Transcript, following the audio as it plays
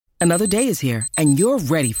Another day is here, and you're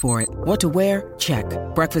ready for it. What to wear? Check.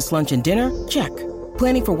 Breakfast, lunch, and dinner? Check.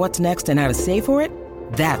 Planning for what's next and how to save for it?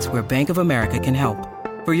 That's where Bank of America can help.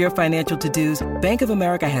 For your financial to-dos, Bank of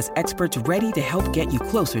America has experts ready to help get you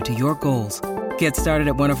closer to your goals. Get started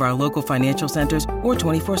at one of our local financial centers or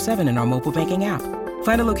 24/7 in our mobile banking app.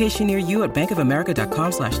 Find a location near you at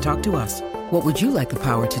bankofamerica.com/talktous. What would you like the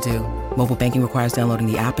power to do? Mobile banking requires downloading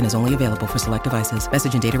the app and is only available for select devices.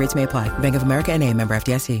 Message and data rates may apply. Bank of America N.A., member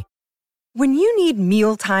FDIC. When you need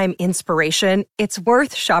mealtime inspiration, it's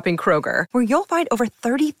worth shopping Kroger, where you'll find over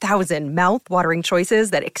 30,000 mouth-watering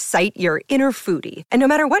choices that excite your inner foodie. And no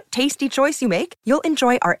matter what tasty choice you make, you'll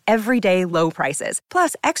enjoy our everyday low prices,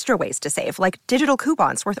 plus extra ways to save, like digital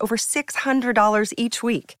coupons worth over $600 each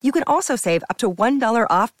week. You can also save up to $1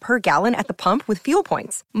 off per gallon at the pump with fuel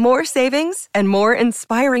points. More savings and more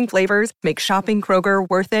inspiring flavors make shopping Kroger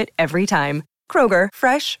worth it every time. Kroger,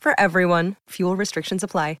 fresh for everyone. Fuel restrictions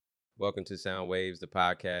apply. Welcome to Sound Waves, the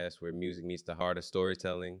podcast where music meets the heart of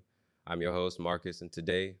storytelling. I'm your host, Marcus, and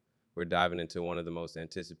today we're diving into one of the most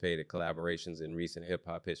anticipated collaborations in recent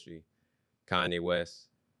hip-hop history, Kanye West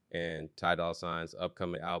and Ty Dolla $ign's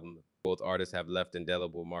upcoming album. Both artists have left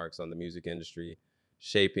indelible marks on the music industry,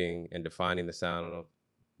 shaping and defining the sound of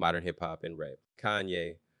modern hip-hop and rap.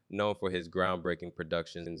 Kanye, known for his groundbreaking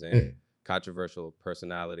productions and controversial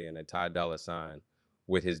personality, and Ty Dolla $ign,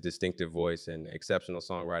 with his distinctive voice and exceptional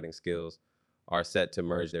songwriting skills, are set to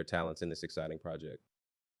merge their talents in this exciting project.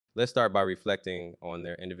 Let's start by reflecting on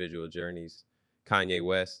their individual journeys. Kanye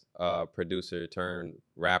West, a producer turned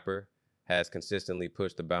rapper, has consistently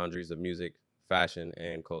pushed the boundaries of music, fashion,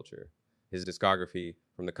 and culture. His discography,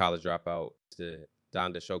 from The College Dropout to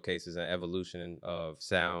Donda, showcases an evolution of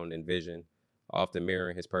sound and vision, often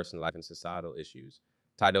mirroring his personal life and societal issues.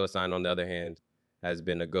 Ty Dolla $ign, on the other hand, has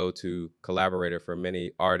been a go-to collaborator for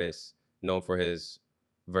many artists, known for his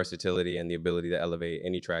versatility and the ability to elevate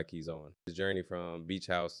any track he's on. His journey from Beach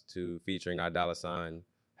House to featuring Ty Dolla $ign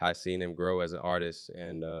has seen him grow as an artist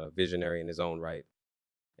and a visionary in his own right.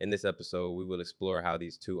 In this episode, we will explore how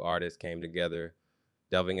these two artists came together,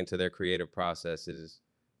 delving into their creative processes,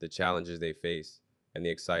 the challenges they face, and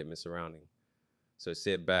the excitement surrounding. So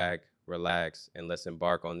sit back, relax, and let's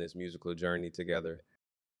embark on this musical journey together.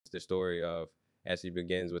 It's the story of Actually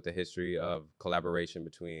begins with the history of collaboration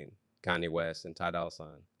between Kanye West and Ty Dolla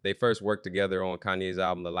 $ign. They first worked together on Kanye's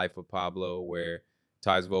album, The Life of Pablo, where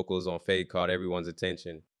Ty's vocals on Fade caught everyone's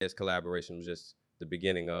attention. This collaboration was just the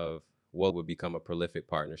beginning of what would become a prolific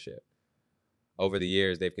partnership. Over the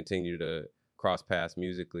years, they've continued to cross paths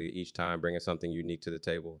musically, each time bringing something unique to the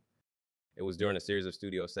table. It was during a series of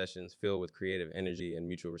studio sessions filled with creative energy and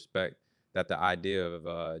mutual respect that the idea of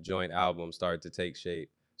a joint album started to take shape.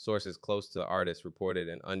 Sources close to the artist reported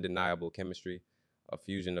an undeniable chemistry, a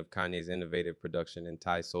fusion of Kanye's innovative production and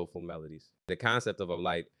Ty's soulful melodies. The concept of A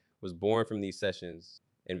Light was born from these sessions,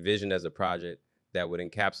 envisioned as a project that would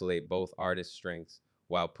encapsulate both artists' strengths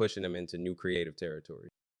while pushing them into new creative territory.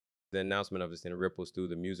 The announcement of this ripples through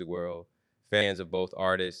the music world. Fans of both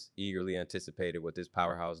artists eagerly anticipated what this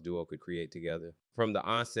powerhouse duo could create together. From the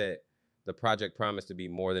onset, the project promised to be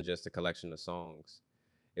more than just a collection of songs.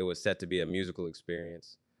 It was set to be a musical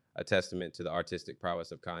experience, a testament to the artistic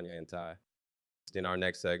prowess of Kanye and Ty. In our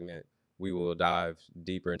next segment, we will dive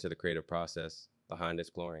deeper into the creative process behind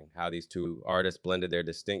exploring how these two artists blended their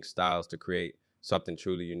distinct styles to create something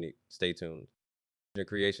truly unique. Stay tuned. The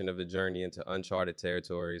creation of the journey into uncharted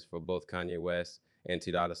territories for both Kanye West and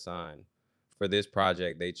Ty Dolla $ign. For this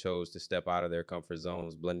project, they chose to step out of their comfort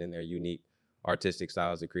zones, blending their unique artistic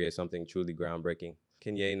styles to create something truly groundbreaking.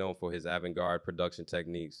 Kanye, known for his avant-garde production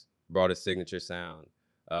techniques, brought a signature sound,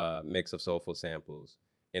 mix of soulful samples,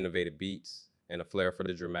 innovative beats, and a flair for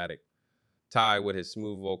the dramatic. Ty, with his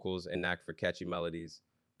smooth vocals and knack for catchy melodies,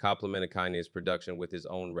 complemented Kanye's production with his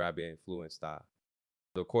own rap-influenced style.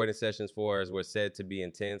 The recording sessions for us were said to be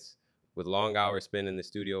intense, with long hours spent in the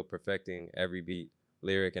studio perfecting every beat,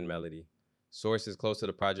 lyric, and melody. Sources close to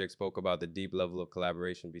the project spoke about the deep level of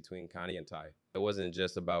collaboration between Kanye and Ty. It wasn't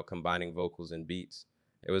just about combining vocals and beats.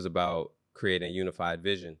 It was about creating a unified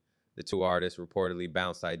vision. The two artists reportedly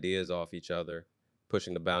bounced ideas off each other,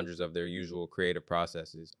 pushing the boundaries of their usual creative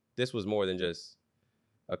processes. This was more than just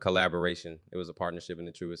a collaboration. It was a partnership in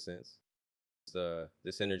the truest sense. The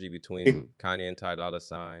synergy between Kanye and Ty Dolla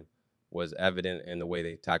 $ign was evident in the way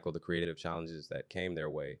they tackled the creative challenges that came their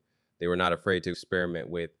way. They were not afraid to experiment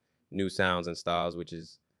with new sounds and styles, which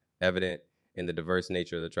is evident in the diverse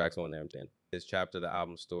nature of the tracks on there. This chapter of the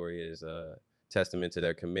album story is a testament to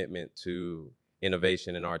their commitment to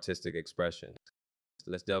innovation and artistic expression.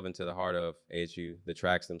 Let's delve into the heart of AHU, the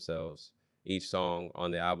tracks themselves. Each song on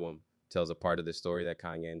the album tells a part of the story that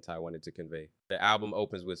Kanye and Ty wanted to convey. The album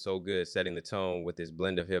opens with So Good, setting the tone with this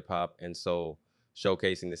blend of hip hop and soul,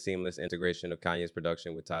 showcasing the seamless integration of Kanye's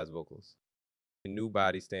production with Ty's vocals. New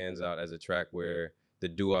Body stands out as a track where the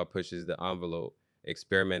duo pushes the envelope,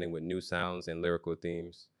 experimenting with new sounds and lyrical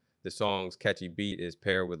themes. The song's catchy beat is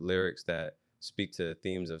paired with lyrics that speak to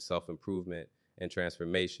themes of self-improvement and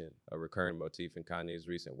transformation, a recurring motif in Kanye's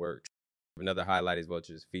recent work. Another highlight is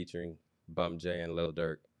Vultures featuring Bum J and Lil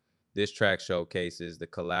Durk. This track showcases the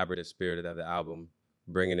collaborative spirit of the album,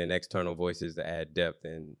 bringing in external voices to add depth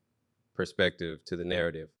and perspective to the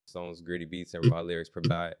narrative. The song's gritty beats and raw lyrics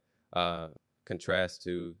provide contrast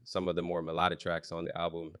to some of the more melodic tracks on the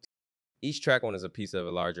album. Each track one is a piece of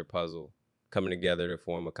a larger puzzle, coming together to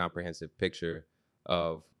form a comprehensive picture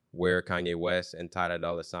of where Kanye West and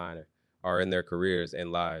Dolla are in their careers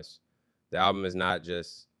and lives. The album is not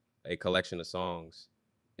just a collection of songs.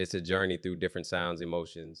 It's a journey through different sounds,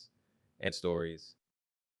 emotions, and stories.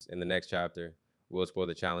 In the next chapter, we'll explore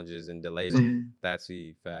the challenges and delays that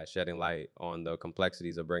see fast, shedding light on the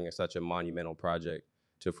complexities of bringing such a monumental project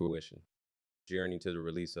to fruition. Journey to the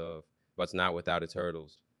release of What's Not Without Its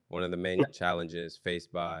Hurdles. One of the main challenges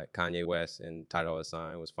faced by Kanye West and Dolla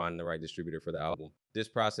was finding the right distributor for the album. This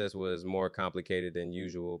process was more complicated than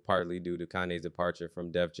usual, partly due to Kanye's departure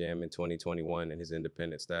from Def Jam in 2021 and his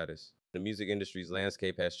independent status. The music industry's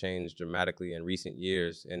landscape has changed dramatically in recent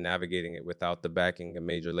years, and navigating it without the backing of a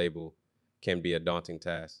major label can be a daunting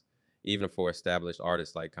task, even for established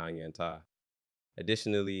artists like Kanye and Ty.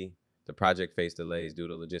 Additionally, the project faced delays due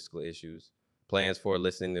to logistical issues. Plans for a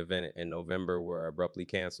listening event in November were abruptly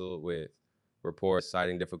canceled, with reports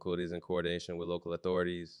citing difficulties in coordination with local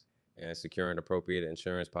authorities and securing appropriate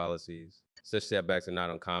insurance policies. Such setbacks are not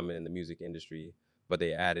uncommon in the music industry, but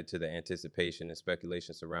they added to the anticipation and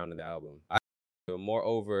speculation surrounding the album.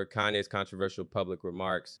 Moreover, Kanye's controversial public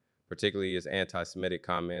remarks, particularly his anti-Semitic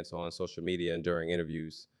comments on social media and during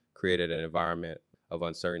interviews, created an environment of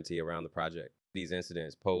uncertainty around the project. These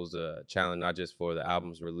incidents posed a challenge not just for the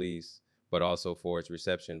album's release, but also for its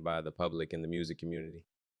reception by the public and the music community.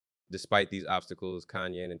 Despite these obstacles,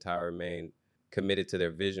 Kanye and Ty remained committed to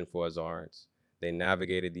their vision for Azarans. They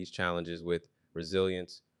navigated these challenges with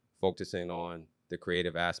resilience, focusing on the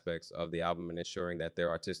creative aspects of the album and ensuring that their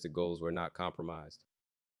artistic goals were not compromised.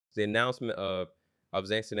 The announcement of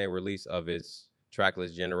Zanzibar's release of its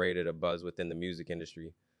tracklist generated a buzz within the music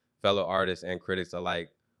industry. Fellow artists and critics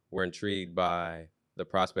alike were intrigued by the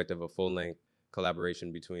prospect of a full-length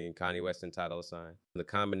collaboration between Kanye West and Dolla. The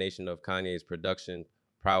combination of Kanye's production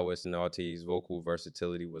prowess and T's vocal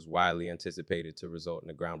versatility was widely anticipated to result in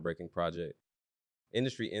a groundbreaking project.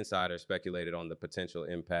 Industry insiders speculated on the potential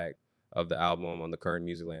impact of the album on the current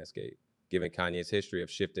music landscape, given Kanye's history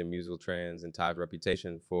of shifting musical trends and Ty's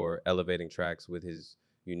reputation for elevating tracks with his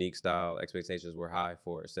unique style. Expectations were high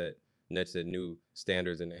for it, set new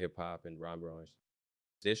standards in the hip-hop and rap branch.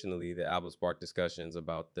 Additionally, the album sparked discussions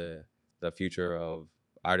about the future of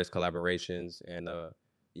artist collaborations and the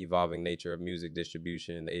evolving nature of music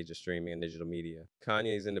distribution, the age of streaming and digital media.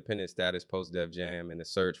 Kanye's independent status post-Def Jam and the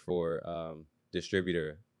search for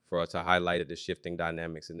distributor to highlight the shifting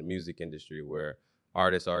dynamics in the music industry, where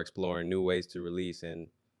artists are exploring new ways to release and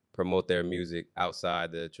promote their music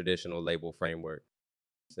outside the traditional label framework.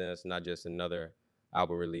 So it's not just another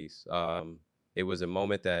album release. It was a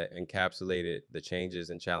moment that encapsulated the changes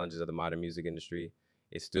and challenges of the modern music industry.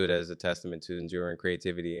 It stood as a testament to enduring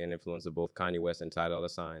creativity and influence of both Kanye West and Dolla.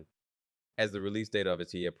 As the release date of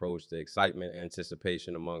its approached, the excitement and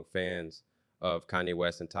anticipation among fans of Kanye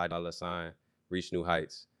West and Dolla reached new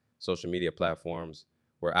heights. Social media platforms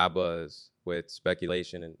were abuzz with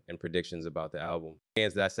speculation and predictions about the album.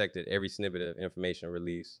 Fans dissected every snippet of information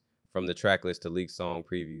released, from the track list to leaked song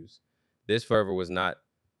previews. This fervor was not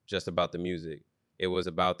just about the music. It was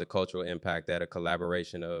about the cultural impact that a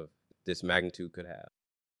collaboration of this magnitude could have.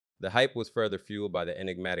 The hype was further fueled by the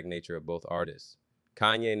enigmatic nature of both artists.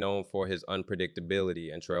 Kanye, known for his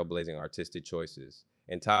unpredictability and trailblazing artistic choices,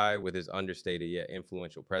 and Ty, with his understated yet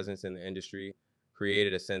influential presence in the industry,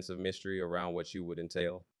 created a sense of mystery around what you would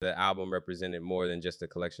entail. The album represented more than just a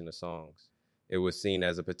collection of songs. It was seen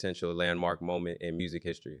as a potential landmark moment in music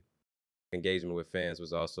history. Engagement with fans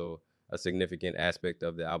was also a significant aspect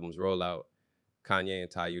of the album's rollout. Kanye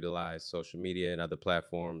and Ty utilized social media and other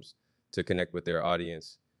platforms to connect with their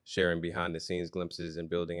audience, sharing behind-the-scenes glimpses and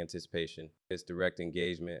building anticipation. This direct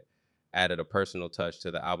engagement added a personal touch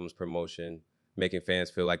to the album's promotion, making fans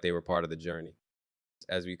feel like they were part of the journey.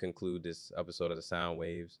 As we conclude this episode of The Sound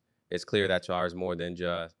Waves, it's clear that Char is more than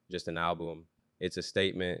just an album. It's a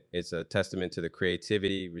statement. It's a testament to the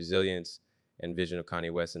creativity, resilience, and vision of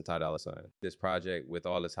Kanye West and Dolla. This project, with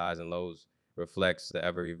all its highs and lows, reflects the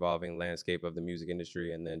ever-evolving landscape of the music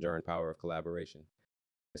industry and the enduring power of collaboration.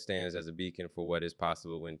 It stands as a beacon for what is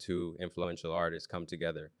possible when two influential artists come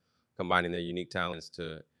together, combining their unique talents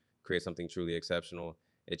to create something truly exceptional.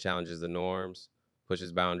 It challenges the norms,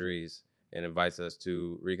 pushes boundaries, and invites us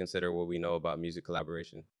to reconsider what we know about music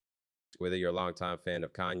collaboration. Whether you're a longtime fan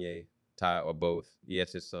of Kanye, Ty, or both,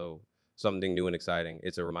 yes, it's something new and exciting.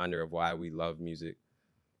 It's a reminder of why we love music,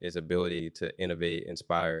 its ability to innovate,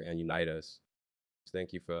 inspire, and unite us.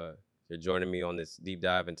 Thank you for joining me on this deep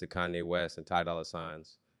dive into Kanye West and Ty Dolla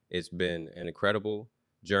Signs. It's been an incredible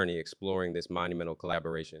journey exploring this monumental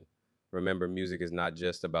collaboration. Remember, music is not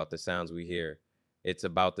just about the sounds we hear. It's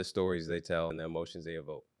about the stories they tell and the emotions they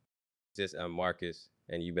evoke. I'm Marcus,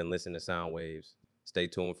 and you've been listening to Sound Waves. Stay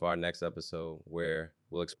tuned for our next episode where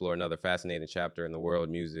we'll explore another fascinating chapter in the world of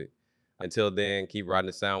music. Until then, keep riding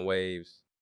the sound waves.